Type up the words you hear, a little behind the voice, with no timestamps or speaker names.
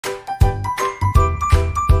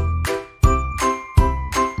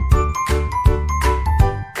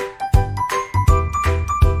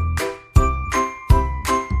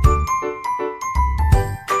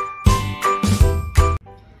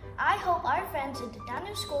friends at the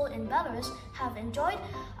Danu School in Belarus have enjoyed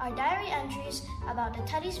our diary entries about the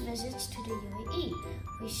Teddy's visits to the UAE.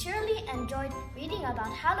 We surely enjoyed reading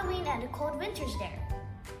about Halloween and the cold winters there.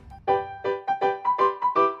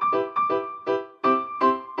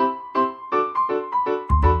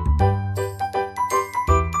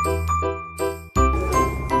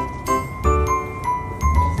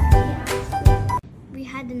 We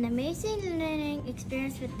had an amazing learning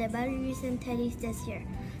experience with the Belarusian Teddies this year.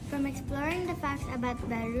 From exploring the facts about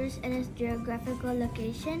Belarus and its geographical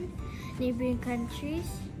location, neighboring countries,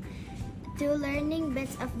 to learning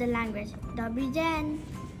bits of the language. Dobry dzień!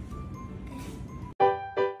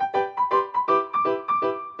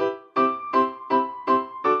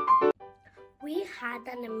 We had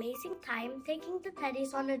an amazing time taking the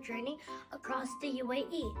Teddies on a journey across the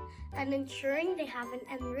UAE and ensuring they have an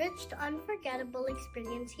enriched, unforgettable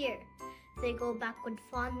experience here. They go back with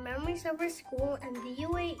fond memories of our school and the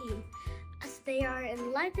UAE as they are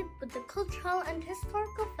enlightened with the cultural and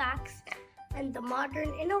historical facts and the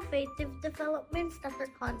modern, innovative developments that are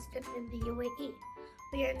constant in the UAE.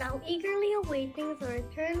 We are now eagerly awaiting the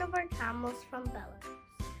return of our camels from Belarus.